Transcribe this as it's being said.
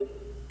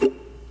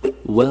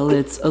Well,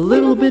 it's a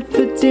little bit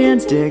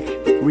pedantic,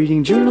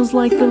 reading journals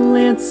like The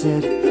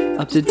Lancet,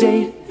 up to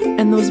date,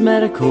 and those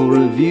medical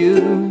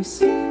reviews.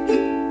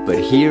 But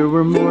here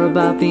we're more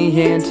about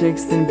the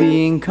antics than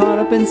being caught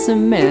up in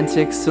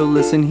semantics. So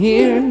listen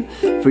here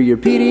for your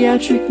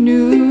pediatric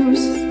news.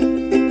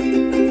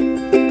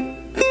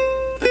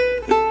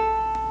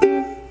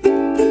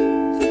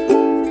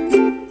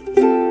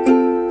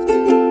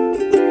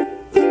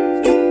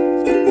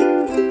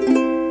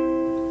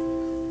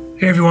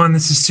 Hey everyone,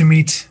 this is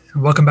Sumit,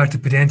 and welcome back to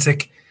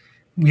Pedantic.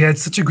 We had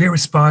such a great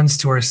response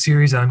to our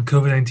series on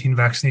COVID-19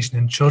 vaccination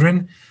in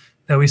children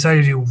that we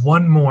decided to do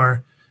one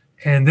more,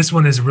 and this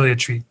one is really a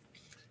treat.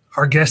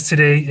 Our guest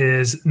today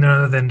is none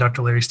other than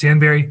Dr. Larry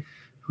Stanberry,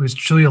 who is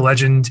truly a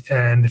legend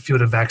in the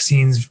field of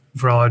vaccines,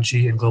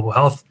 virology, and global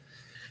health.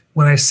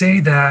 When I say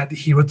that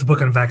he wrote the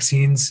book on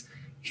vaccines,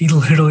 he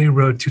literally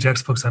wrote 2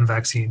 textbooks on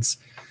vaccines.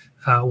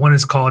 One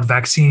is called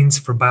Vaccines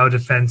for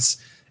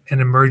Biodefense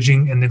and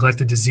Emerging and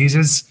Neglected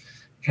Diseases,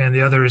 and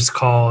the other is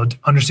called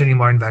Understanding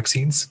Modern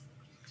Vaccines.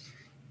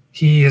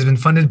 He has been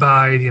funded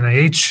by the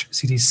NIH,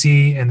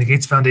 CDC, and the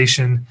Gates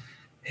Foundation,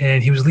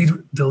 and he was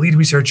the lead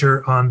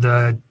researcher on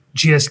the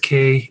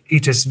GSK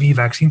HSV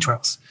vaccine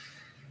trials.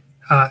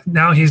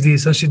 Now he's the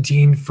Associate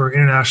Dean for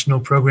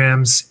International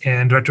Programs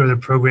and Director of the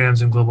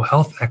Programs in Global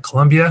Health at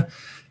Columbia,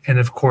 and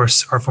of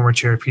course, our former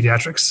chair of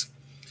pediatrics.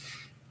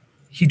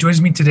 He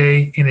joins me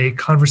today in a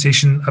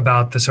conversation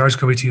about the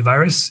SARS-CoV-2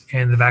 virus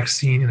and the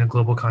vaccine in a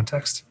global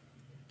context.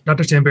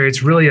 Dr. Stanberry,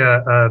 it's really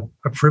a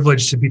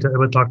privilege to be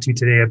able to talk to you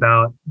today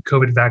about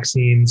COVID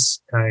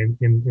vaccines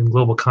in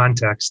global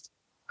context.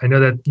 I know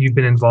that you've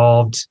been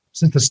involved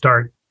since the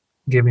start,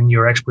 given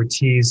your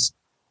expertise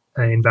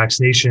in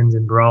vaccinations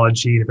and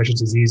virology and infectious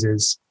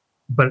diseases.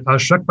 But I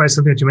was struck by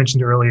something that you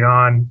mentioned early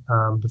on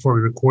before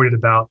we recorded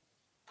about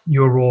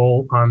your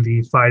role on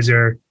the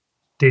Pfizer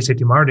Data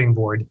Safety Monitoring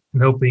Board.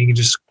 And hopefully you can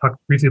just talk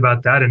briefly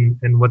about that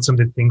and what some of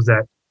the things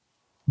that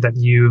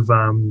you've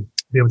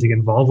be able to get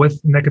involved with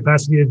in that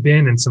capacity have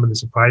been, and some of the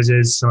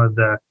surprises, some of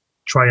the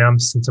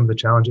triumphs, and some of the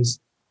challenges.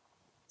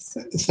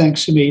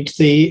 Thanks, Sumit.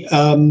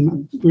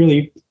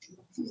 Really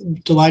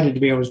delighted to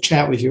be able to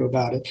chat with you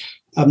about it.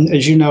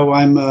 As you know,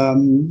 I'm a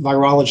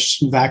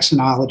virologist and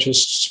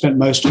vaccinologist, spent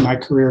most of my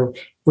career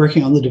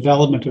working on the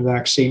development of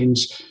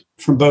vaccines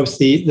from both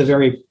the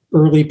very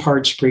early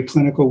parts,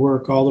 preclinical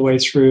work, all the way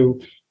through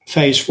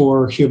phase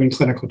 4 human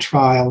clinical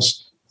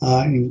trials.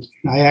 And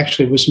I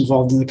actually was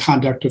involved in the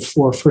conduct of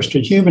 4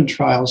 first-in-human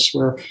trials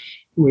where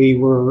we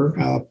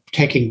were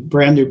taking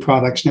brand new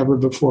products never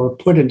before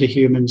put into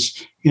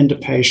humans, into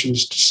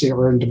patients to see,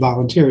 or into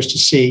volunteers to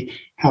see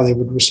how they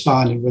would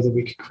respond and whether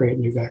we could create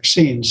new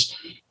vaccines.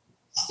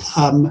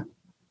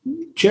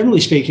 Generally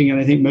speaking, and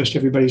I think most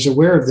everybody's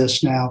aware of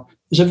this now,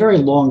 there's a very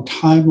long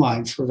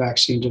timeline for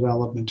vaccine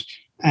development.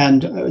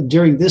 And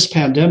during this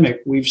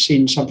pandemic, we've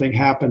seen something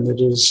happen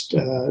that is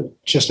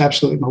just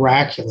absolutely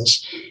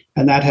miraculous.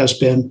 And that has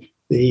been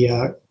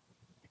the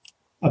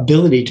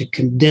ability to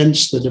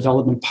condense the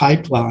development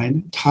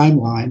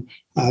timeline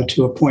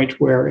to a point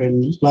where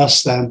in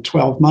less than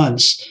 12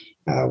 months,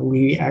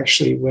 we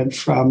actually went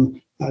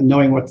from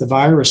knowing what the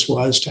virus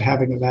was to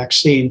having a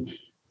vaccine,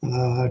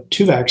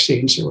 2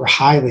 vaccines that were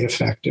highly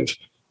effective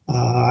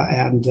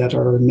and that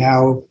are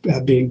now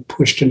being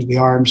pushed into the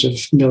arms of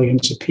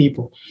millions of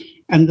people.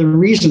 And the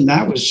reason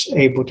that was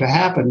able to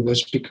happen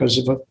was because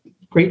of a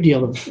great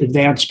deal of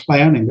advanced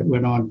planning that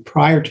went on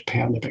prior to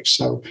pandemic.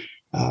 So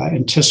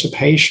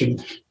anticipation,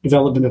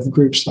 development of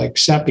groups like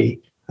CEPI,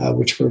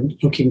 which were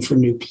looking for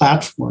new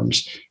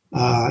platforms,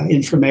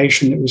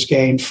 information that was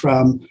gained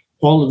from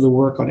all of the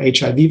work on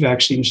HIV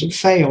vaccines that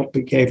failed,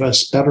 but gave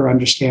us better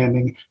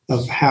understanding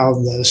of how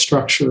the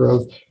structure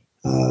of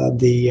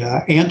the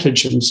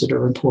antigens that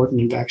are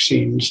important in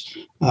vaccines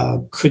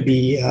could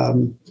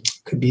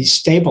be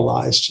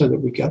stabilized so that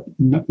we got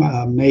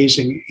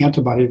amazing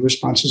antibody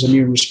responses,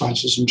 immune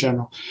responses in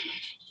general.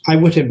 I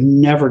would have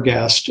never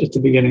guessed at the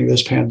beginning of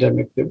this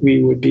pandemic that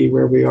we would be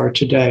where we are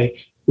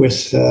today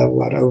with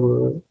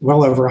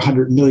well over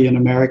 100 million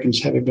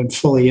Americans having been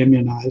fully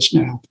immunized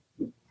now.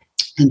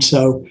 And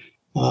so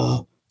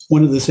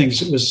one of the things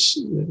that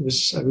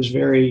I was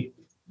very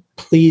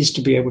pleased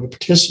to be able to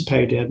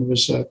participate in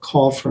was a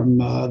call from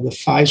the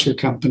Pfizer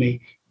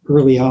company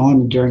early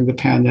on during the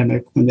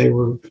pandemic when they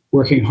were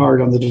working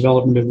hard on the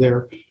development of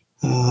their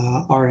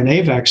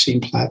RNA vaccine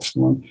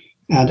platform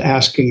and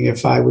asking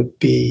if I would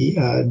be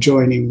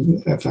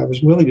if I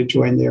was willing to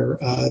join their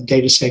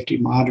Data Safety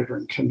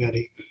Monitoring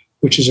Committee,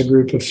 which is a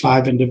group of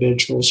 5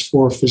 individuals,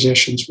 4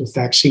 physicians with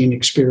vaccine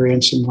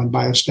experience and 1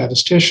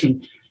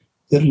 biostatistician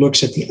that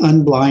looks at the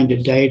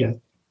unblinded data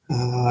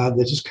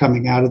that is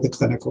coming out of the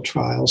clinical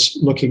trials,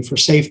 looking for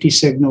safety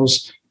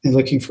signals and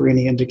looking for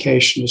any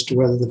indication as to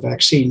whether the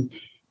vaccine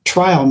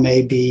trial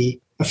may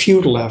be a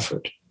futile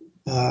effort.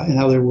 In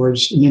other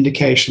words, an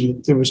indication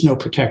that there was no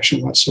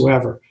protection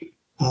whatsoever.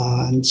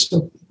 And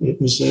so it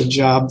was a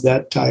job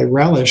that I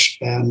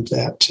relished, and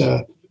that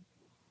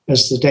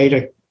as the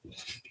data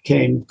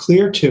became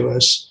clear to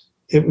us,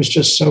 it was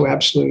just so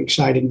absolutely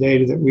exciting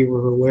data that we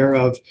were aware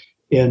of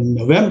in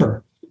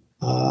November.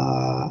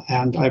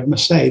 And I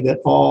must say that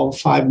all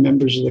 5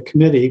 members of the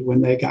committee,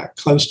 when they got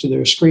close to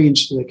their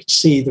screens so they could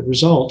see the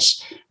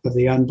results of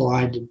the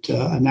unblinded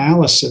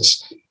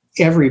analysis,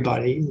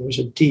 everybody, there was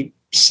a deep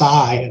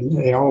sigh, and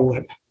they all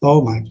went,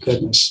 "Oh my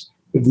goodness,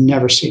 we've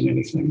never seen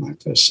anything like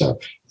this." So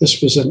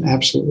this was an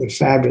absolutely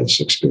fabulous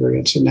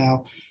experience. And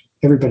now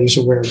everybody's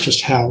aware of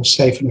just how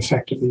safe and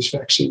effective these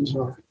vaccines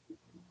are.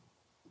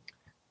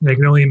 I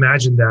can only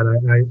imagine that.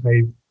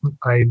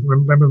 I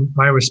remember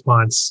my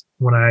response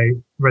when I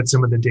read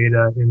some of the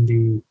data in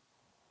the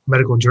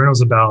medical journals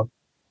about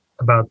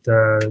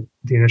the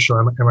initial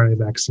mRNA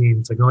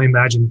vaccines. I can only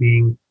imagine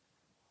being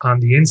on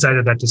the inside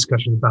of that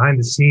discussion, behind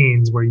the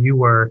scenes, where you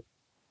were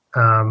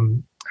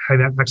had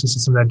access to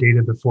some of that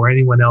data before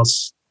anyone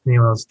else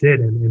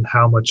did, and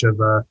how much of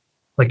a,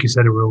 like you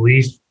said, a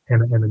relief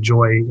and a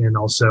joy, and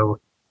also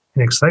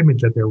an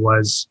excitement that there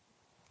was,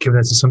 given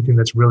this is something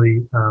that's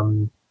really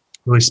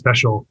really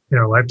special in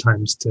our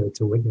lifetimes to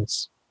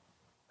witness.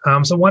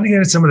 So I want to get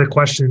into some of the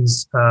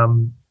questions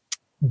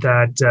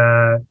that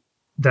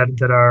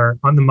are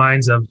on the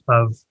minds of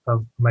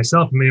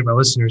myself and many of our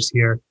listeners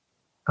here.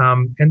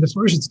 And the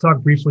first is to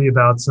talk briefly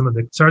about some of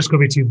the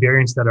SARS-CoV-2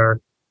 variants that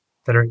are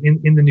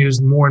in the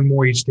news more and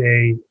more each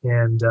day.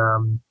 And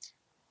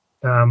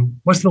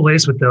what's the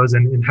latest with those,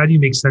 and how do you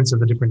make sense of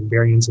the different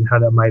variants and how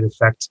that might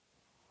affect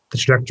the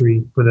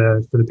trajectory for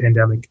the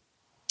pandemic?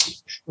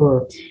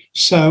 Sure.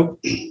 So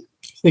I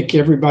think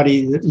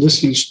everybody that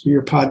listens to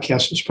your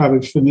podcast is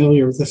probably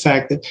familiar with the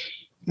fact that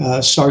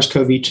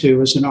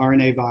SARS-CoV-2 is an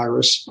RNA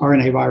virus.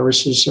 RNA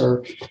viruses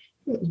are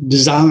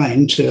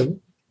designed to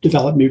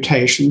develop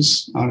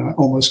mutations on an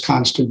almost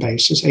constant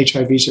basis.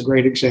 HIV is a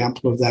great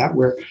example of that,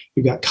 where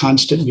you've got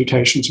constant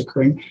mutations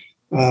occurring.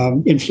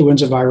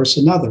 Influenza virus,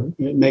 another.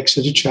 It makes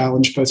it a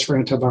challenge both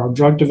for antiviral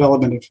drug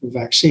development and for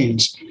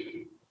vaccines.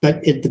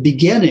 But at the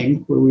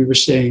beginning, where we were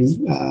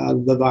seeing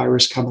the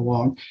virus come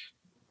along,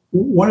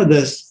 one of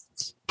the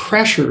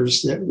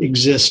pressures that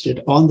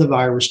existed on the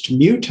virus to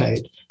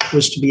mutate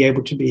was to be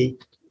able to be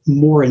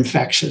more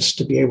infectious,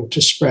 to be able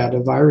to spread.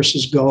 A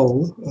virus's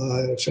goal,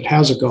 if it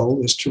has a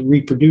goal, is to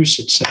reproduce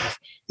itself.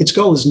 Its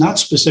goal is not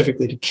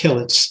specifically to kill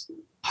its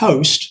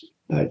host,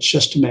 it's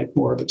just to make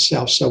more of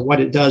itself. So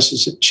what it does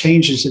is it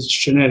changes its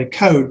genetic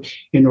code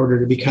in order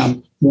to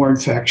become more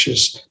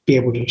infectious, be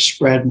able to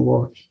spread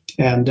more.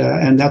 And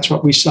that's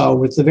what we saw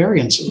with the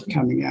variants that were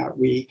coming out.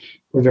 We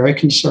were very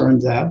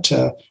concerned that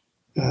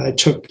it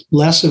took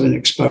less of an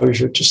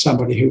exposure to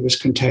somebody who was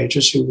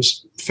contagious, who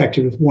was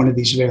infected with one of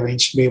these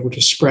variants, to be able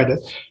to spread it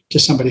to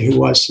somebody who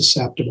was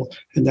susceptible.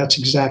 And that's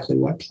exactly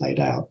what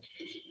played out.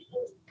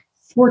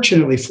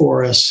 Fortunately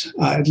for us,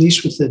 at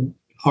least with the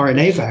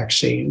RNA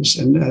vaccines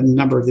and a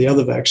number of the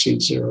other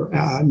vaccines that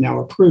are now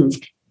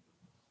approved,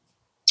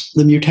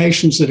 the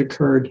mutations that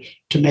occurred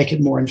to make it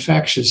more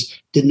infectious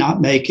did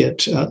not make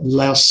it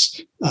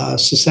less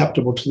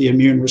susceptible to the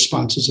immune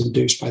responses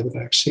induced by the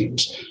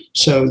vaccines.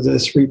 So the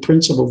 3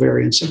 principal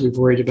variants that we've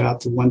worried about,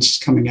 the ones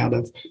coming out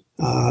of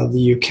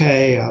the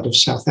UK, out of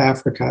South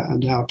Africa,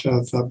 and out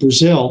of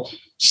Brazil,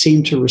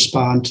 seem to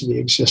respond to the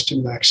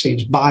existing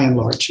vaccines by and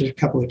large. There's a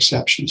couple of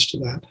exceptions to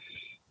that.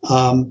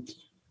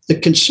 The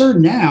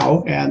concern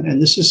now,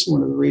 and this is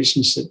one of the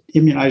reasons that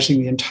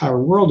immunizing the entire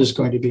world is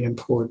going to be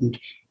important,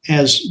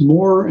 as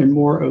more and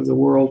more of the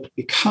world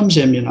becomes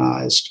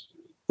immunized,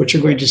 what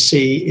you're going to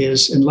see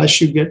is, unless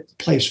you get the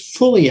place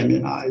fully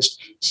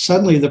immunized,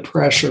 suddenly the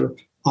pressure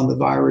on the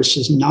virus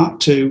is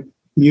not to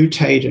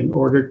mutate in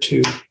order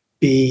to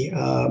be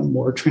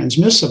more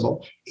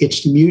transmissible. It's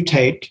to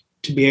mutate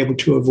to be able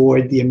to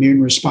avoid the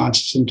immune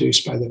responses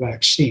induced by the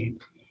vaccine.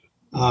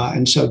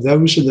 And so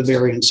those are the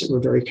variants that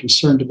we're very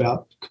concerned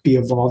about could be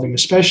evolving,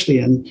 especially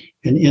in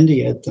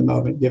India at the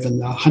moment, given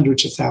the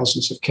hundreds of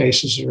thousands of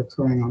cases that are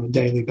occurring on a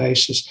daily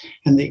basis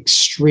and the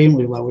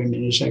extremely low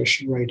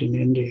immunization rate in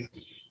India.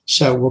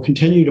 So we'll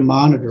continue to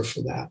monitor for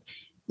that.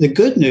 The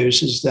good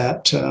news is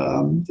that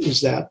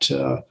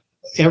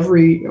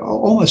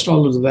almost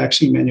all of the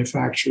vaccine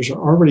manufacturers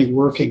are already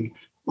working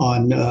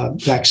on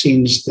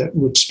vaccines that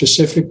would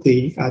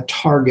specifically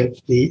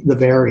target the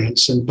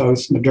variants, and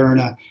both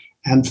Moderna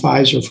and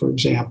Pfizer, for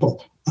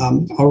example,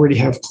 already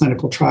have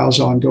clinical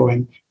trials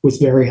ongoing with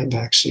variant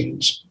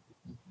vaccines.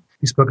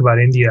 You spoke about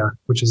India,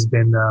 which has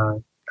been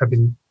I've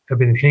been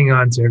hanging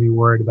on to every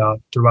word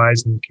about the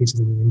rise in cases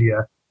in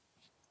India.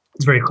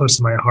 It's very close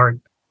to my heart,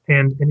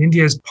 and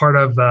India is part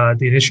of the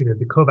initiative,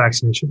 the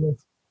COVAX initiative,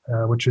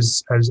 which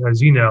is,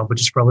 as you know, but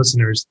just for our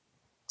listeners,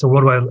 it's a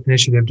worldwide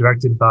initiative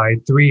directed by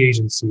 3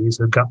 agencies.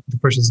 So the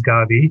first is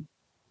Gavi,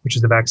 which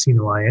is the Vaccine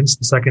Alliance.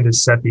 The second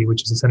is CEPI,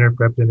 which is the Center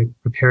for Epidemic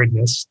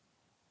Preparedness.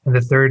 And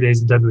the third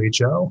is the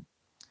WHO.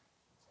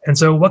 And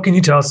so what can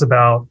you tell us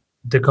about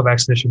the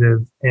COVAX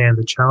initiative and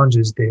the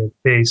challenges they have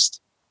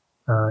faced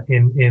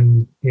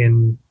in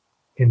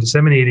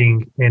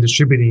disseminating and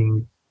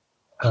distributing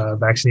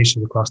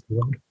vaccinations across the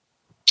world?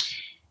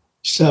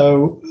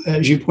 So,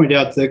 as you point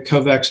out, the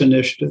COVAX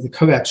initiative, the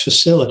COVAX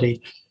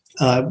facility,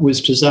 was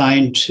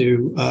designed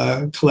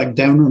to collect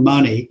donor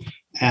money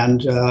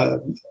and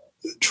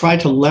try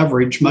to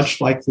leverage,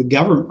 much like the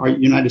government, our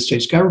United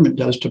States government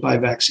does, to buy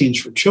vaccines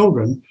for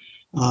children.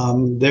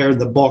 They're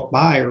the bulk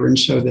buyer, and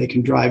so they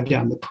can drive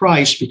down the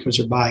price because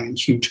they're buying in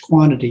huge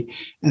quantity.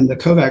 And the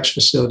COVAX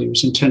facility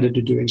was intended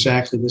to do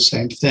exactly the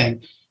same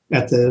thing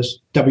at the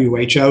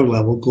WHO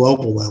level,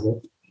 global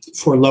level,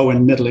 for low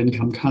and middle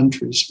income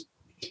countries,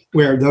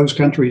 where those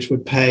countries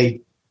would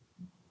pay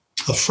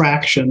a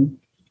fraction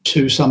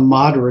to some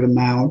moderate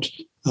amount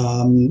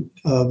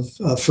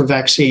for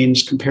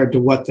vaccines compared to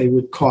what they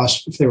would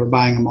cost if they were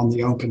buying them on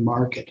the open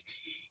market.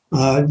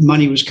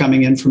 Money was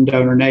coming in from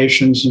donor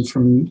nations and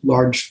from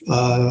large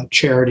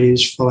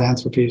charities,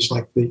 philanthropies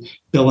like the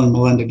Bill and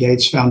Melinda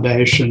Gates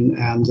Foundation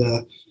and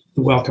the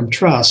Wellcome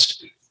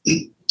Trust.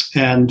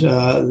 And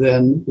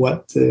then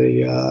what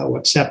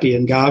CEPI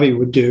and Gavi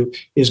would do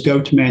is go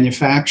to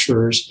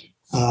manufacturers,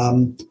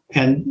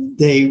 and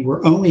they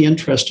were only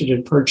interested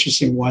in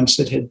purchasing ones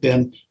that had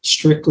been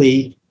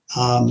strictly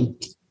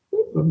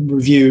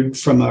reviewed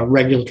from a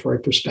regulatory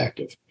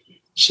perspective.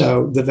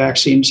 So the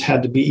vaccines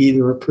had to be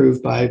either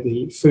approved by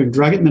the Food and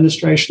Drug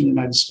Administration in the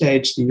United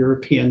States, the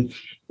European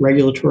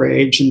regulatory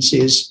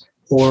agencies,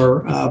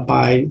 or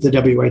by the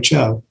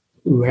WHO,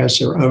 who has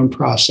their own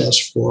process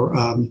for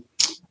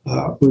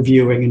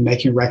reviewing and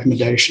making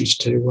recommendations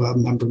to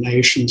member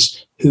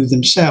nations who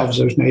themselves,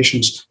 those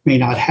nations, may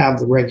not have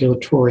the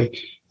regulatory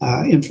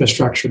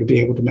infrastructure to be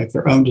able to make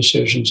their own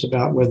decisions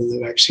about whether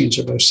the vaccines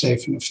are both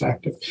safe and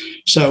effective.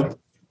 So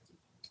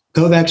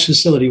COVAX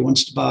facility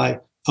wants to buy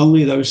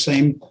only those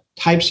same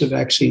types of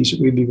vaccines that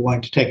we'd be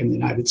willing to take in the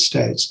United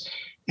States.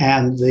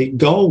 And the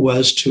goal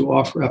was to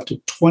offer up to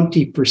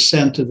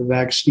 20% of the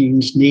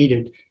vaccines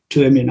needed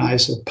to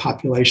immunize the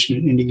population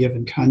in any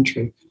given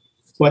country.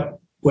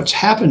 What's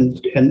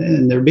happened,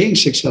 and they're being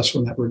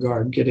successful in that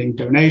regard, getting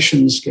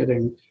donations,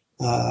 getting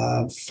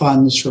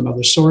funds from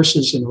other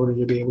sources in order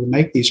to be able to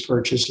make these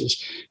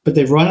purchases. But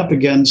they've run up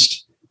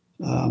against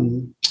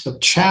a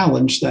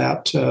challenge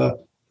that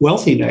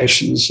wealthy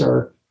nations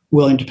are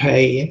willing to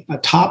pay a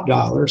top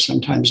dollar,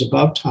 sometimes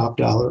above top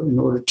dollar, in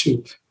order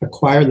to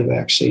acquire the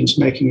vaccines,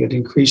 making it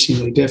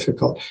increasingly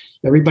difficult.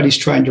 Everybody's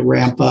trying to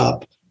ramp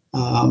up,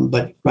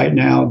 but right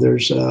now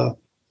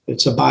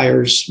it's a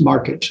buyer's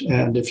market,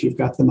 and if you've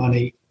got the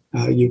money,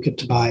 you get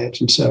to buy it.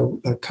 And so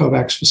a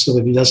COVAX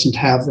facility doesn't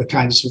have the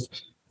kinds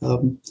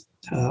of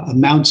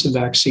amounts of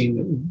vaccine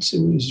that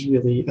it was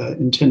really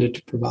intended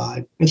to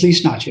provide, at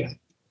least not yet.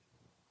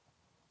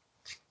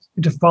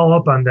 To follow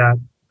up on that,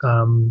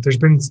 there's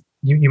been,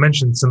 you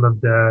mentioned some of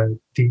the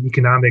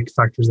economic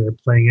factors that are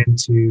playing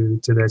into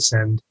this,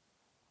 and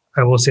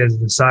I will say as a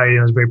society,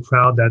 I was very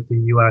proud that the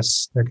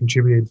U.S.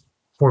 contributed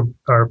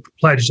or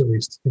pledged at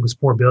least, I think it was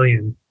 $4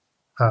 billion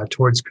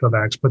towards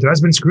COVAX. But there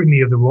has been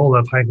scrutiny of the role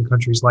of high-income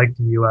countries like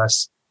the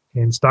U.S.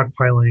 in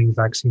stockpiling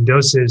vaccine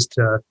doses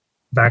to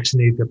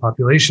vaccinate their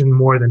population,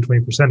 more than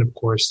 20%, of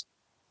course,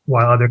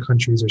 while other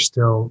countries are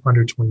still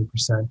under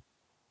 20%.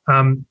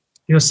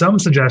 Some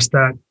suggest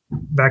that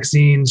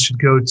vaccines should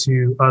go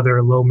to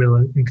other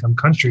low-middle income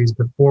countries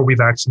before we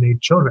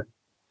vaccinate children,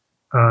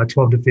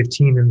 12 to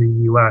 15 in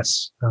the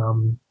U.S.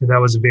 That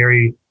was a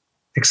very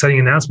exciting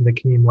announcement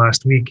that came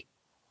last week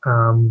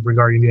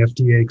regarding the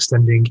FDA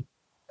extending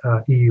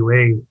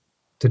EUA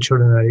to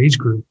children in that age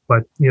group.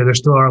 But there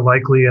still are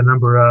likely a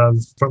number of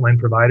frontline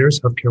providers,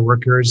 healthcare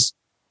workers,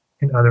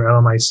 and other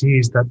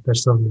LMICs that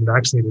still haven't been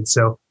vaccinated.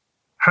 So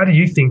how do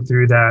you think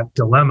through that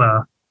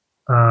dilemma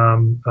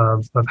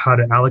of how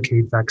to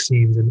allocate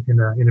vaccines in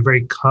a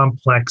very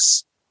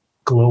complex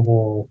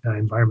global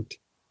environment?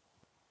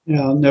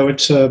 Yeah, no,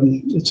 it's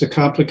a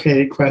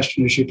complicated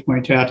question, as you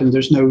point out, and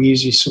there's no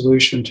easy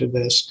solution to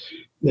this.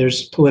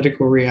 There's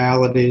political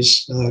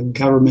realities.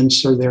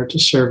 Governments are there to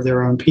serve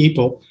their own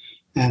people,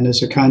 and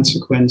as a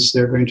consequence,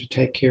 they're going to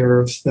take care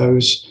of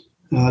those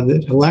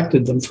that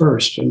elected them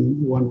first, and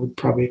one would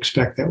probably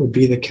expect that would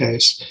be the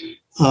case.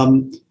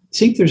 I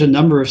think there's a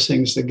number of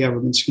things that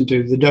governments can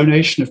do. The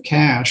donation of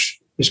cash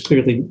is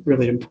clearly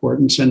really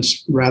important,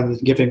 since rather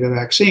than giving the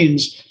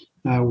vaccines,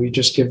 we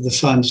just give the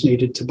funds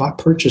needed to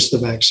purchase the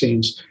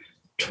vaccines.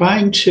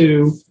 Trying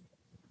to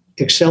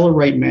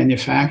accelerate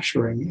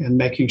manufacturing and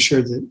making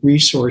sure that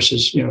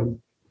resources,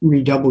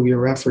 redouble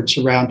your efforts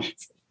around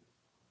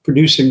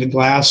producing the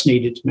glass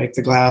needed to make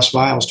the glass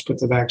vials to put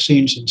the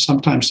vaccines in.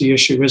 Sometimes the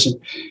issue isn't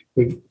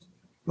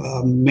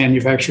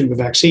manufacturing the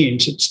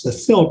vaccines, it's the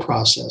fill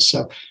process.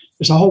 So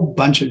there's a whole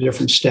bunch of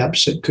different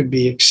steps that could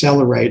be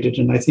accelerated,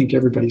 and I think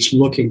everybody's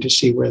looking to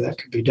see where that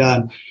could be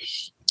done.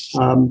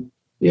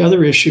 The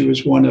other issue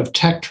is one of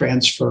tech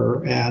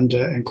transfer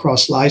and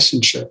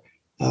cross-licensure,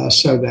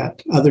 so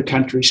that other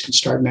countries can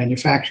start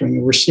manufacturing.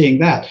 And we're seeing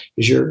that,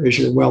 as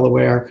you're well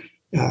aware.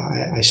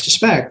 I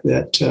suspect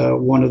that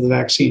one of the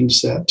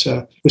vaccines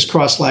that was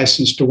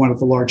cross-licensed to one of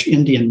the large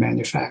Indian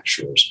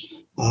manufacturers.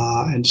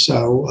 And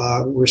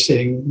so we're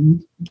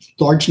seeing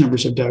large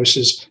numbers of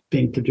doses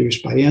being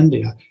produced by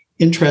India.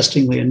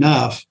 Interestingly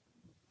enough,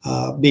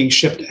 being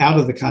shipped out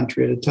of the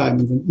country at a time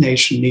when the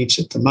nation needs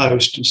it the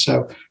most. And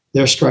so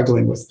they're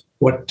struggling with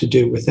what to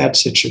do with that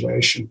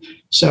situation.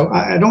 So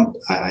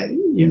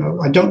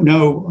I don't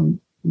know. I'm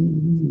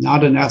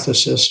not an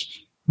ethicist.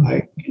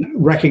 I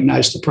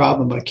recognize the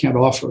problem. I can't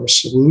offer a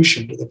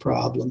solution to the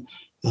problem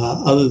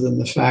other than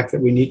the fact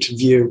that we need to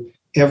view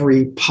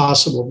every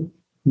possible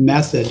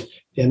method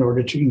in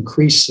order to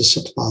increase the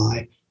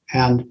supply.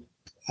 And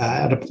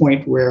at a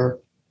point where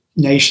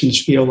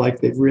nations feel like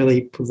they've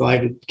really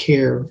provided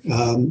care,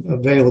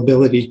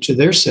 availability to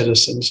their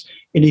citizens,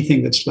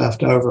 anything that's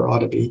left over ought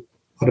to be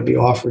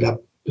offered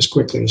up as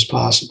quickly as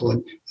possible.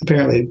 And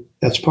apparently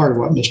that's part of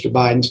what Mr.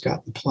 Biden's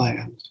got in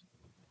plan.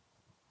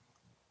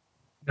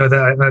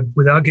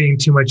 Without getting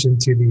too much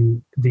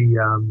into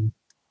the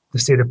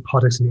state of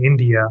politics in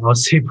India, I'll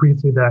say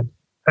briefly that,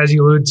 as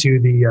you alluded to,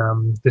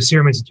 the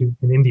Serum Institute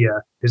in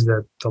India is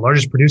the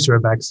largest producer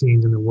of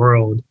vaccines in the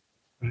world,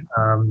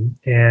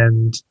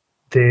 and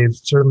they've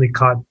certainly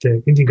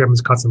the Indian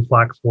government's caught some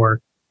flack for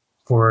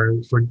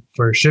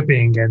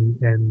shipping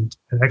and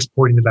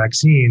exporting the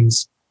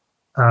vaccines.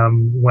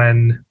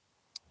 When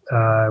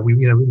we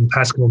in the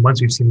past couple of months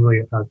we've seen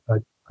really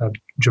a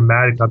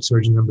dramatic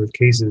upsurge in the number of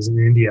cases in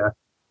India.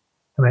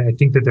 And I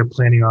think that they're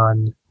planning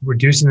on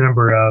reducing the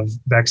number of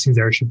vaccines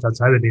that are shipped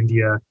outside of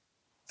India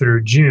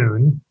through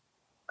June.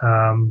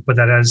 But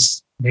that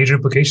has major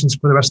implications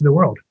for the rest of the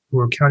world, who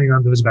are counting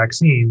on those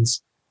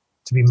vaccines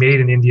to be made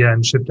in India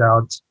and shipped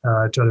out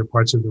to other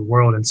parts of the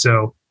world. And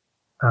so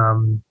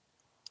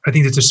I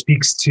think that just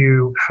speaks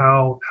to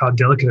how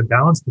delicate a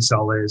balance this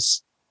all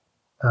is.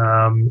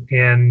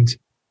 And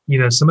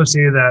some have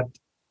stated that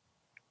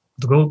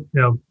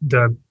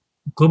the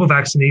global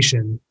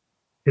vaccination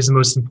is the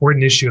most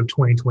important issue of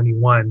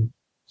 2021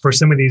 for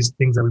some of these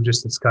things that we've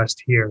just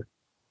discussed here.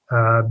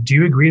 Do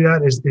you agree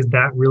that is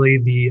that really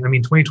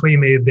 2020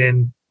 may have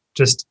been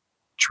just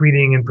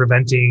treating and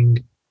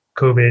preventing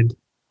COVID-19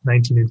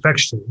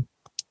 infection.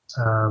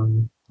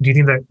 Do you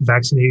think that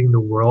vaccinating the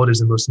world is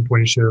the most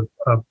important issue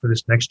for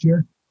this next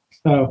year?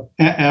 Oh,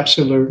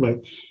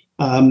 absolutely.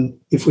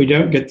 If we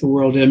don't get the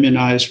world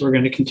immunized, we're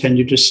going to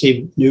continue to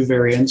see new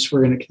variants.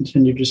 We're going to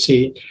continue to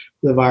see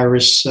the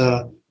virus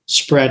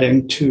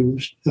spreading to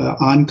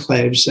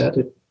enclaves that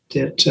it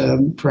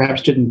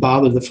perhaps didn't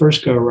bother the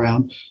first go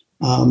around.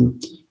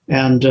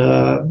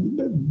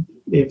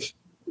 If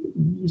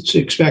it's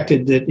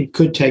expected that it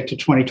could take to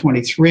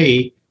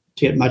 2023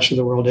 to get much of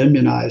the world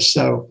immunized.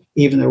 So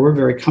even though we're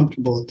very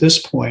comfortable at this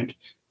point,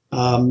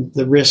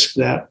 the risk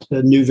that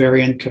a new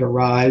variant could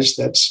arise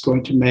that's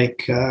going to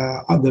make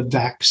the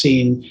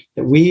vaccine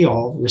that we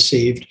all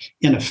received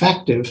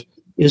ineffective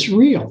is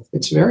real.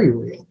 It's very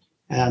real.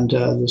 And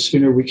the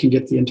sooner we can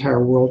get the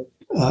entire world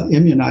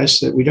immunized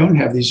so that we don't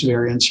have these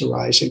variants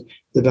arising,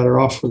 the better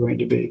off we're going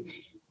to be.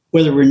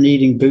 Whether we're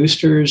needing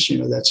boosters,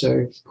 that's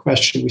a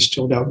question we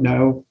still don't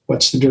know.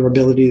 What's the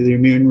durability of the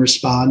immune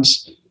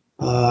response?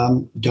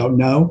 Don't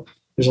know.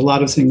 There's a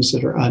lot of things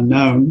that are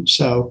unknown.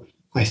 So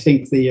I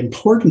think the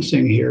important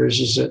thing here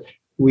is that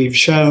we've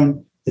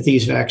shown that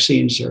these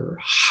vaccines are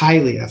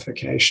highly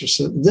efficacious.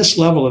 So this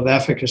level of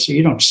efficacy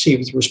you don't see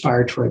with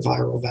respiratory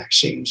viral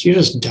vaccines. You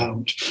just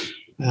don't.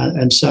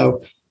 And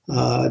so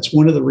it's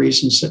one of the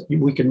reasons that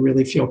we can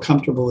really feel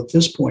comfortable at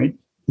this point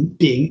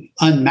being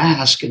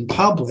unmasked in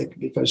public,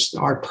 because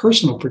our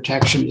personal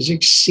protection is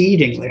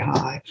exceedingly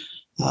high,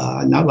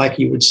 not like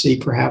you would see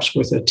perhaps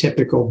with a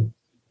typical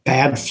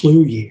bad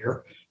flu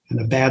year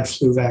and a bad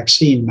flu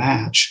vaccine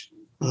match.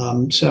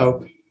 But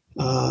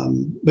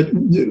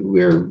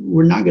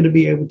we're not going to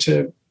be able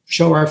to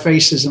show our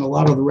faces in a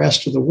lot of the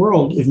rest of the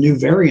world if new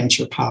variants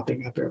are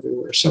popping up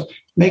everywhere. So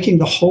making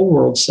the whole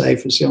world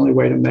safe is the only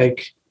way to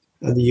make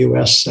the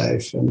U.S.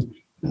 safe. And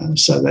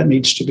so that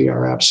needs to be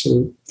our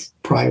absolute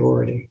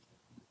priority.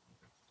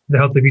 The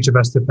health of each of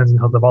us depends on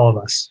the health of all of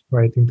us,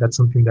 right? I think that's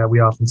something that we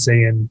often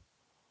say in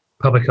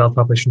public health,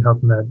 population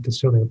health, and that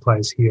certainly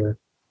applies here.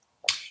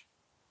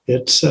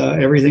 It's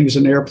everything's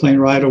an airplane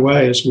ride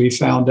away, as we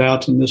found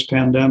out in this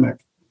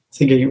pandemic.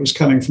 Thinking it was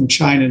coming from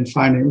China and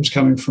finding it was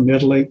coming from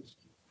Italy.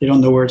 You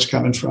don't know where it's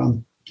coming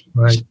from.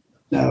 Right.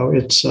 No,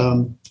 it's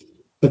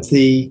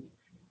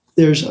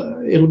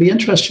it'll be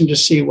interesting to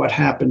see what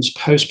happens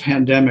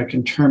post-pandemic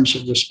in terms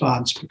of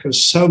response,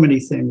 because so many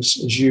things,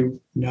 as you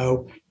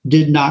know,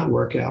 did not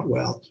work out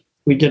well.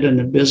 We did an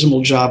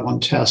abysmal job on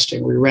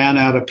testing. We ran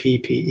out of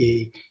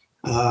PPE.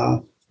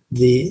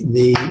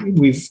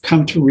 We've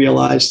come to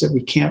realize that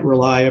we can't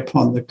rely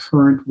upon the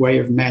current way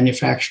of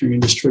manufacturing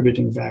and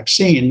distributing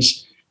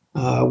vaccines,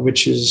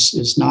 which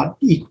is not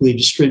equally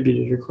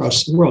distributed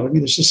across the world. I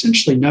mean, there's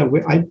essentially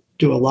I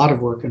do a lot of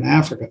work in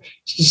Africa.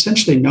 There's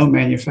essentially no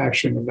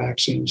manufacturing of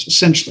vaccines,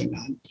 essentially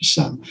none,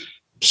 some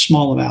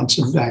small amounts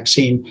of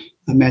vaccine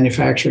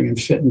manufacturing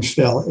and fit and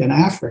fill in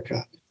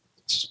Africa.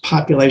 It's a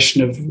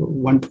population of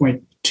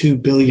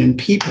 1.2 billion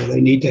people.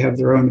 They need to have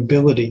their own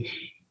ability.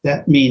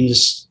 That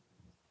means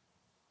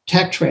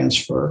tech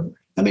transfer.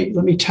 Let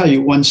me tell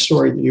you one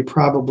story that you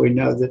probably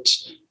know that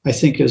I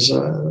think is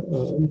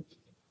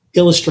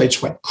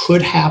illustrates what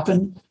could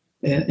happen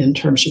in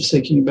terms of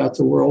thinking about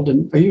the world.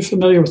 And are you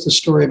familiar with the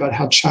story about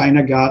how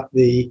China got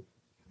the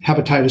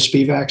hepatitis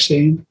B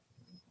vaccine?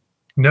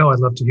 No, I'd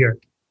love to hear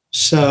it.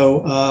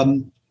 So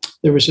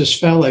there was this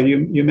fellow,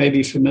 you may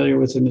be familiar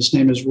with him. His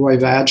name is Roy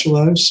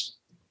Vagelos.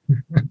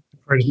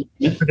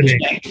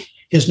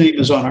 His name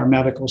is on our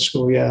medical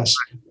school, yes.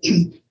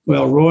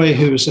 Well, Roy,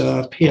 who's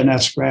a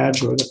PNS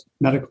graduate, a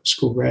medical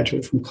school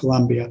graduate from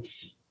Columbia,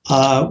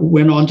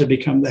 went on to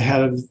become the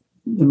head of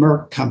the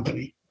Merck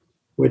company,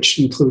 which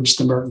includes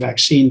the Merck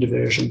vaccine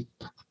division.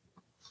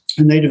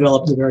 And they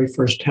developed the very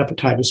first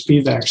hepatitis B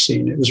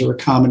vaccine. It was a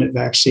recombinant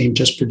vaccine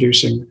just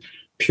producing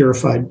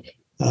purified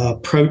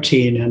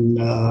protein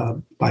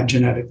and by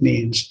genetic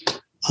means.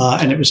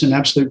 And it was an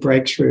absolute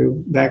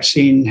breakthrough.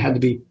 Vaccine had to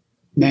be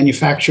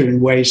manufactured in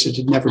ways that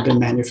had never been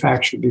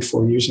manufactured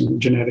before using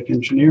genetic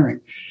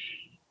engineering.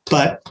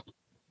 But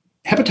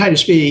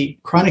hepatitis B,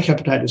 chronic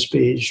hepatitis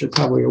B, as you're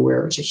probably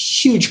aware, is a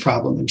huge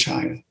problem in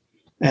China.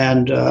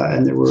 And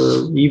there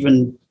were,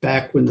 even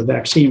back when the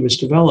vaccine was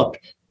developed,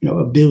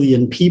 1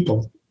 billion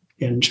people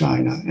in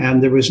China.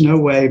 And there was no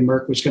way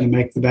Merck was going to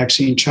make the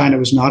vaccine. China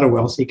was not a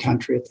wealthy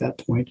country at that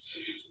point.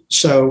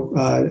 So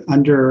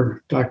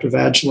under Dr.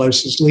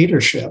 Vagelos's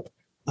leadership,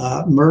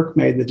 Merck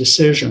made the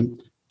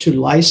decision to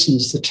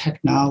license the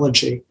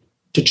technology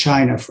to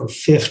China for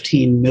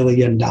 $15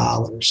 million.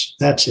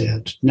 That's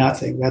it,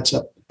 nothing. That's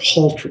a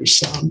paltry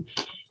sum.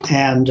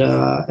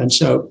 And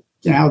so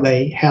now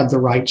they had the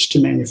rights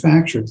to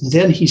manufacture.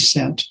 Then he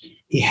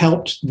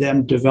helped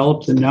them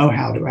develop the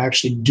know-how to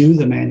actually do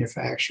the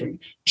manufacturing.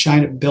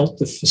 China built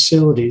the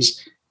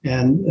facilities,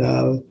 and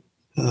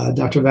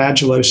Dr.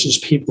 Vagelos's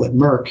people at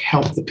Merck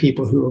helped the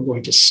people who were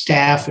going to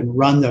staff and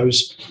run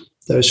those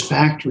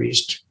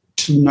factories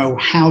to know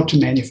how to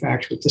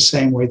manufacture it the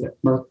same way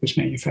that Merck was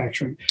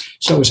manufacturing.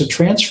 So it was a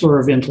transfer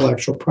of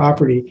intellectual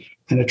property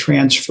and a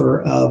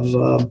transfer of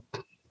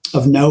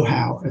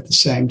know-how at the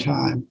same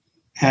time.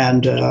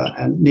 And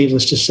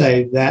needless to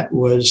say, that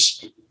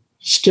was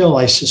still,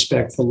 I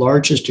suspect, the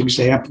largest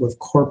example of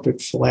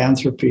corporate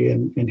philanthropy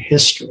in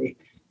history.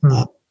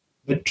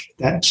 But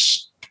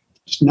that's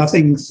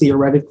nothing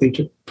theoretically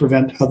to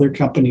prevent other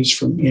companies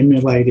from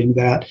emulating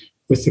that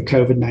with the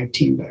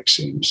COVID-19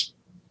 vaccines.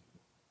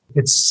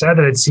 It's sad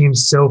that it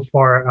seems so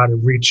far out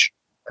of reach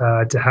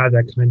to have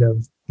that kind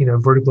of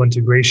vertical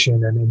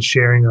integration and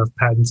sharing of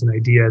patents and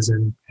ideas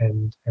and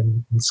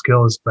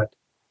skills. But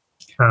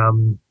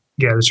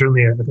there's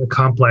certainly a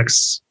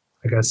complex,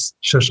 I guess,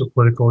 social,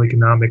 political,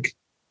 economic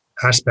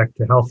aspect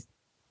to health.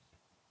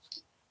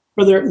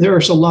 Well,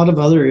 there's a lot of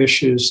other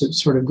issues that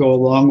sort of go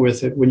along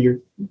with it when you're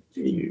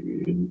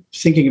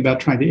thinking about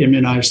trying to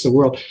immunize the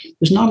world.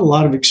 There's not a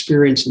lot of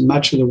experience in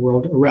much of the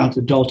world around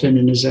adult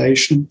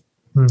immunization.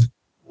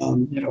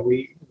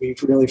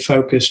 We've really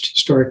focused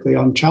historically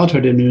on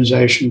childhood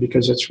immunization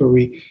because that's where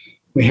we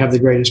have the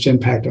greatest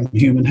impact on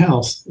human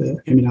health,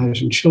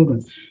 immunizing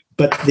children.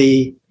 But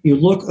you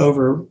look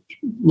over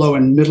low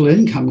and middle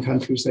income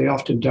countries, they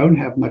often don't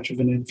have much of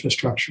an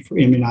infrastructure for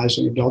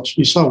immunizing adults.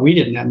 You saw we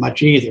didn't have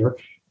much either.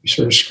 We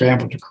sort of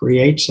scrambled to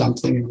create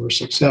something and we're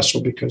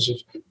successful because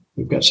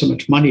we've got so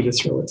much money to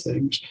throw at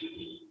things.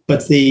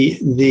 But the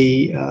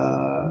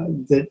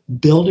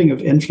building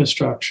of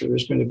infrastructure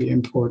is going to be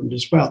important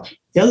as well.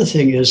 The other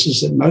thing is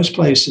that most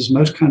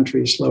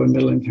countries, low and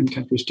middle income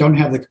countries, don't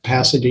have the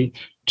capacity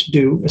to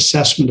do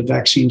assessment of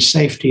vaccine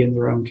safety in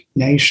their own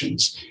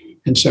nations.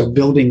 And so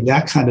building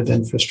that kind of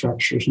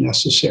infrastructure is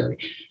necessary.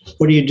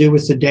 What do you do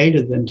with the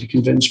data then to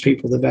convince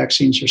people the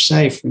vaccines are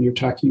safe when you're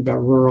talking about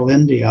rural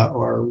India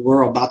or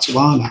rural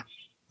Botswana?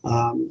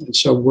 And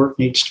so work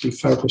needs to be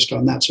focused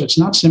on that. So it's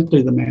not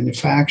simply the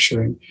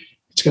manufacturing.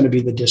 It's going to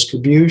be the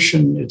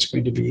distribution. It's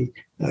going to be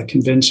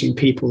convincing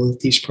people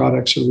that these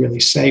products are really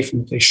safe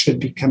and that they should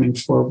be coming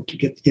forward to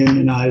get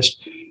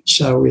immunized.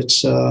 So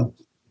it's a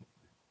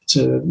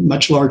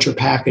much larger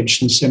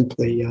package than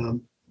simply,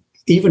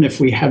 even if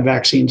we have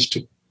vaccines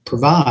to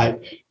provide,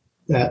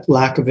 that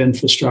lack of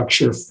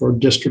infrastructure for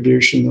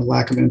distribution, the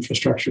lack of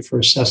infrastructure for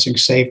assessing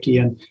safety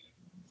and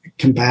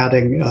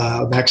combating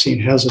vaccine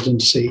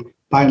hesitancy,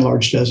 by and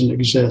large, doesn't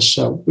exist.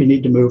 So we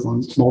need to move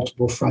on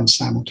multiple fronts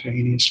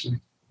simultaneously.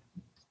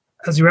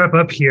 As we wrap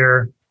up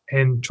here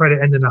and try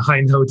to end on a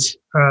high note,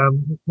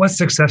 what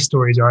success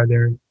stories are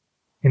there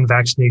in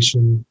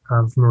vaccination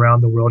from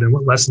around the world, and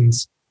what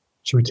lessons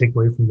should we take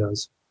away from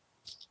those?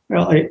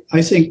 Well,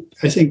 I think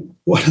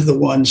one of the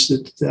ones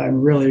that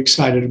I'm really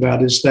excited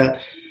about is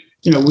that,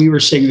 we were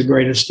seeing the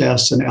greatest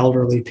deaths in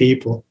elderly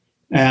people,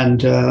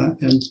 and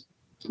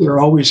we're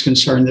always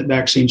concerned that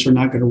vaccines are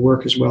not going to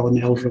work as well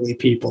in elderly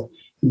people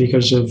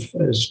because of,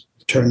 as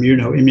the term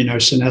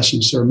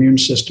immunosenescence. Their immune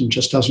system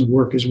just doesn't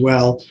work as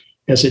well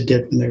as it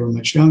did when they were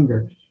much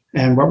younger.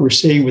 And what we're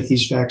seeing with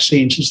these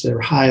vaccines is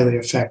they're highly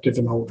effective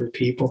in older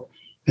people.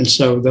 And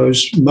so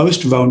those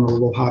most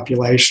vulnerable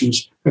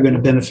populations are going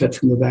to benefit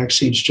from the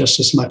vaccines just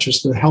as much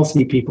as the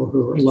healthy people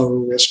who are at lower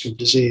risk of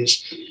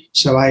disease.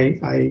 So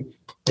I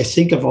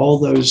think of all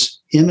those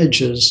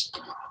images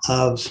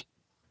of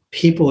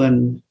people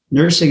in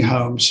nursing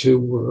homes who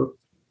were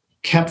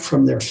kept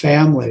from their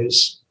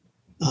families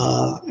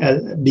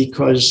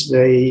because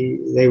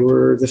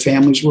the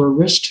families were a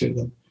risk to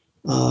them.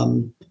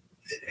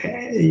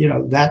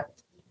 That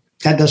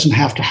doesn't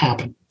have to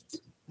happen.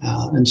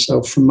 And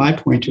so from my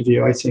point of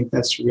view, I think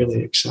that's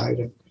really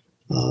exciting.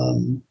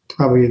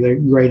 Probably the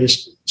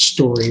greatest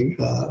story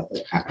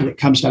that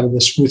comes out of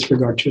this with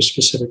regard to a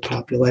specific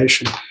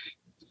population.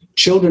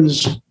 Children,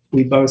 as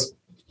we both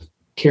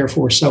care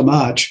for so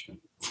much,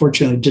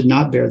 fortunately did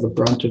not bear the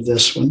brunt of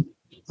this one,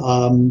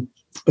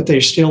 but they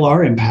still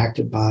are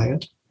impacted by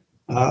it.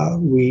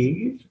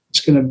 I'm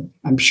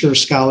sure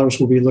scholars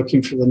will be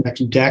looking for the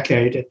next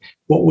decade at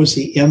what was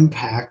the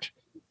impact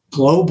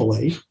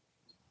globally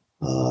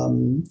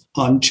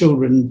on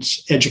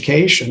children's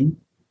education,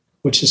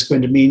 what's this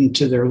going to mean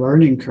to their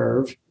learning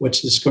curve,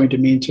 what's this going to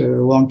mean to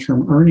their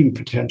long-term earning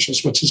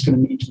potentials, what's this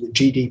going to mean to the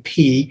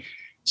GDP.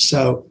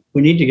 So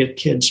we need to get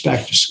kids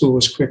back to school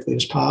as quickly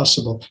as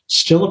possible.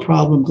 Still a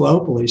problem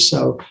globally.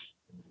 So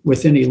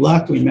with any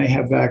luck, we may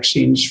have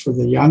vaccines for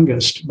the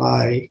youngest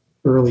by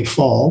early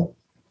fall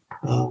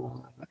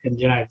in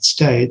the United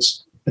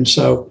States. And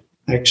so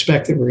I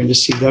expect that we're going to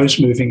see those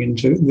moving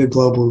into the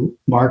global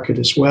market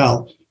as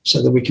well,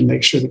 so that we can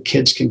make sure that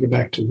kids can get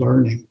back to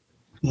learning.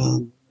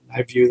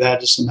 I view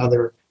that as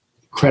another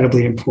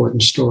incredibly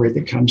important story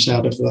that comes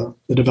out of the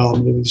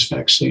development of these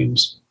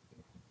vaccines.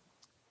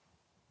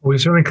 We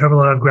certainly covered a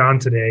lot of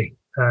ground today.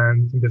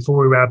 And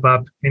before we wrap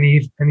up,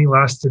 any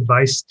last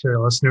advice to our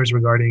listeners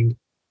regarding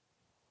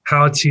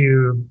how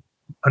to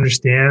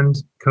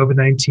understand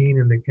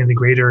COVID-19 in the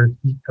greater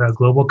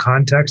global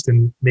context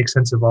and make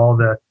sense of all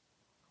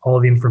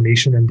the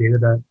information and data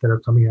that are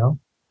coming out?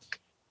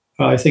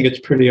 I think it's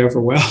pretty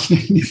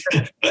overwhelming.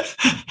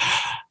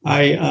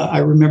 I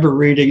remember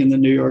reading in the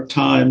New York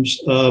Times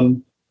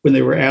when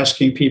they were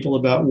asking people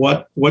about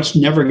what's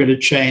never going to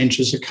change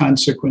as a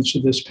consequence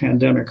of this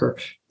pandemic, or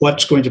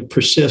what's going to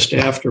persist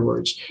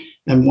afterwards.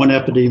 And one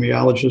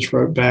epidemiologist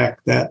wrote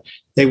back that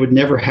they would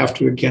never have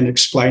to again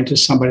explain to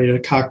somebody at a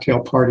cocktail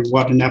party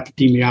what an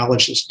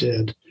epidemiologist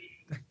did.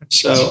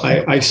 So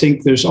I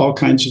think there's all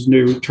kinds of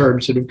new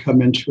terms that have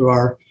come into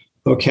our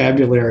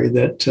vocabulary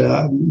that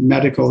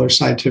medical or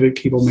scientific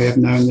people may have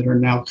known that are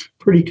now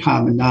pretty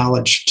common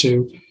knowledge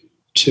to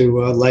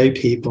lay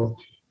people.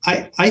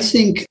 I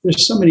think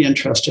there's so many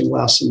interesting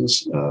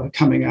lessons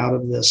coming out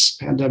of this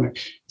pandemic.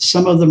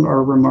 Some of them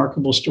are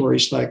remarkable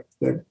stories, like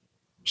the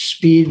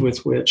speed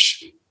with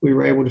which we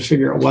were able to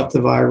figure out what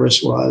the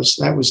virus was.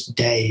 That was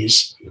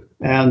days.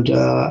 And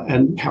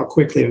how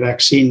quickly a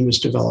vaccine was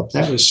developed.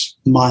 That was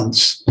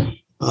months.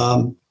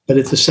 But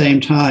at the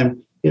same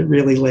time, it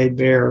really laid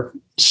bare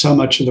so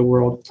much of the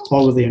world,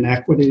 all of the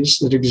inequities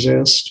that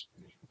exist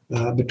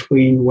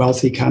between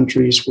wealthy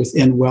countries,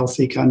 within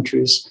wealthy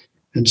countries.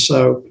 And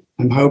so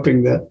I'm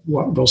hoping that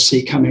what we'll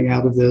see coming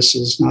out of this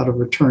is not a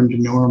return to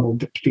normal,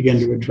 but to begin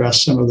to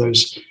address some of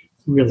those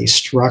really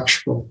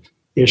structural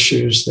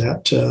issues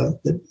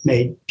that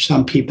made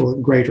some people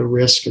at greater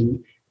risk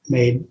and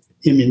made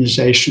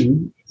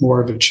immunization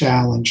more of a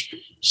challenge.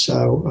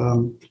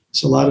 So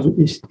it's a lot of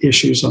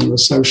issues on the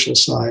social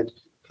side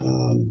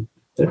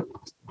that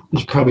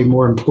is probably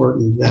more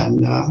important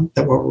than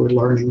what we're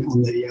learning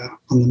on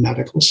the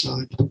medical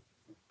side.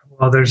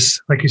 Well,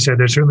 there's, like you said,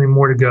 there's certainly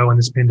more to go in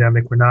this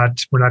pandemic. We're not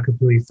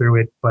completely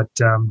through it, but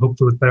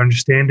hopefully with better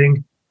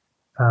understanding,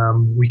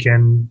 we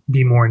can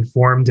be more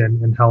informed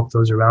and help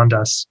those around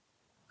us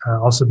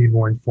also be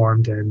more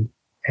informed and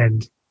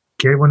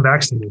get everyone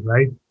vaccinated.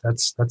 Right?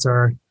 That's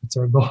our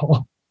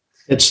goal.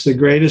 It's the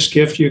greatest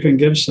gift you can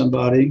give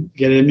somebody.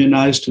 Get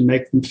immunized and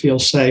make them feel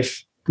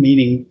safe.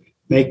 Meaning,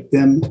 make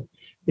them,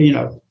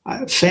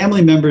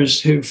 family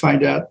members who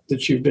find out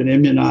that you've been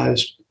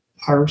immunized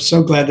are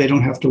so glad they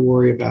don't have to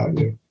worry about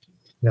you.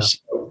 Yeah.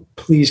 So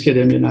please get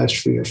immunized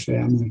for your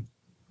family.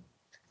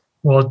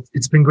 Well,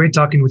 it's been great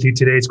talking with you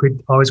today. It's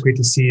always great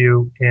to see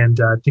you. And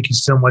thank you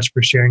so much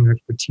for sharing your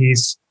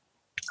expertise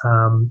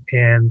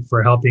and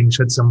for helping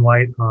shed some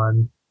light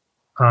on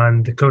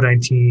the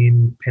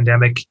COVID-19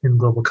 pandemic in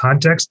global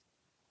context,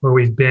 where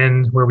we've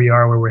been, where we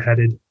are, where we're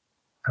headed.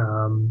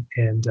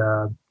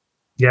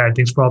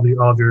 Thanks for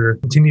all of your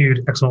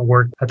continued excellent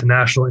work at the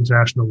national,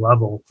 international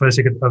level for the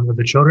sake of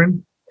the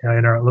children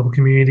in our local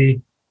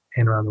community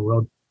and around the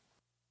world.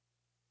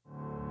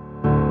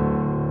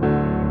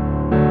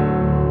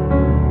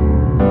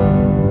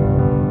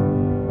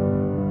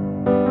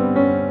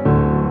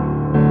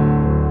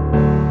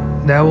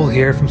 Now we'll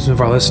hear from some of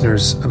our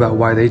listeners about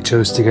why they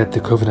chose to get the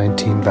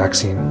COVID-19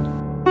 vaccine.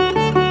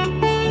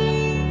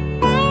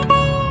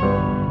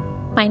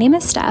 My name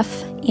is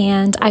Steph,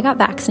 and I got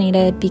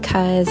vaccinated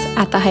because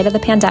at the height of the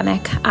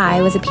pandemic,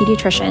 I was a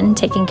pediatrician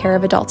taking care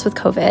of adults with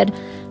COVID,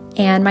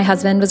 and my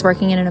husband was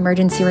working in an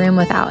emergency room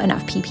without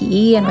enough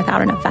PPE and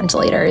without enough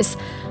ventilators.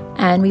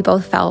 And we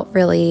both felt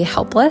really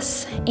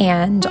helpless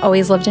and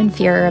always lived in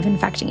fear of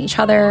infecting each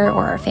other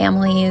or our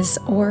families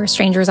or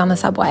strangers on the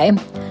subway.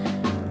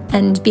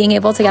 And being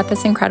able to get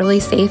this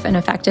incredibly safe and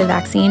effective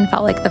vaccine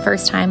felt like the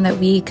first time that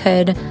we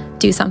could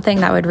do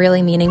something that would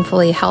really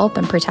meaningfully help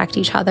and protect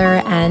each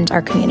other and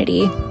our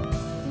community.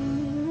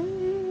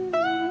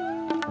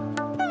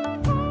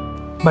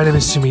 My name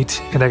is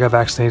Sumit, and I got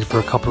vaccinated for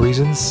a couple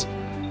reasons.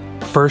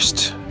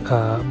 First,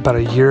 about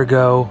a year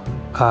ago,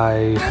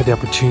 I had the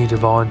opportunity to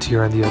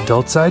volunteer on the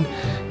adult side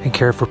and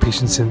care for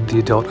patients in the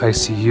adult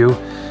ICU.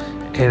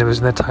 And it was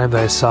in that time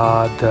that I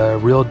saw the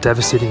real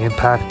devastating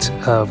impact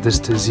of this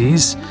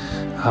disease.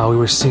 We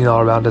were seeing it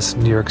all around us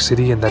in New York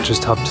City, and that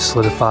just helped to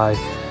solidify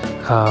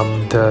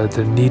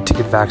the need to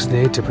get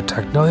vaccinated to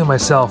protect not only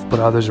myself, but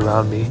others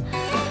around me.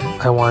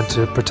 I want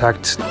to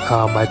protect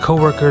my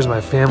coworkers,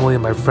 my family,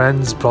 and my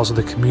friends, but also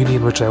the community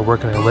in which I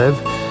work and I live.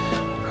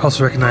 I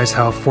also recognize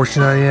how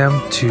fortunate I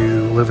am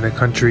to live in a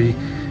country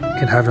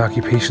and have an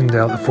occupation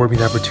that will afford me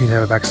the opportunity to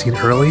have a vaccine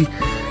early.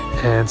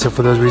 And so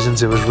for those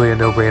reasons, it was really a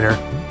no-brainer.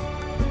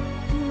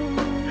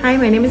 Hi,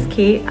 my name is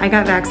Kate. I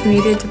got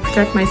vaccinated to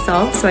protect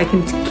myself so I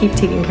can keep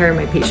taking care of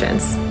my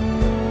patients.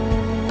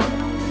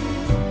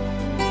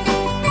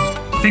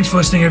 Thanks for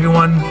listening,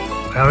 everyone.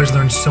 I always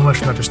learned so much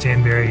from Dr.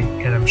 Stanberry,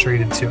 and I'm sure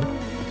you did too.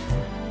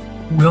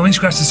 We only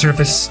scratched the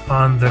surface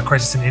on the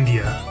crisis in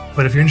India,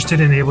 but if you're interested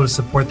and able to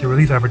support the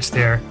relief efforts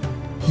there,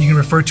 you can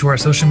refer to our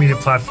social media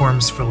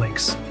platforms for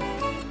links.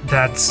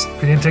 That's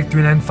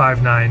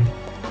Pedantic3959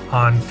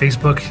 on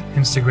Facebook,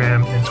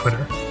 Instagram, and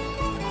Twitter.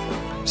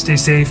 Stay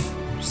safe,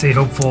 stay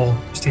hopeful,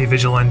 stay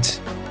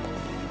vigilant,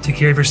 take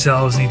care of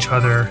yourselves and each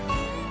other,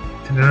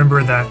 and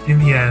remember that in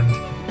the end,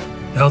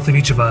 the health of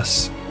each of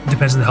us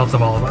depends on the health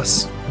of all of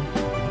us.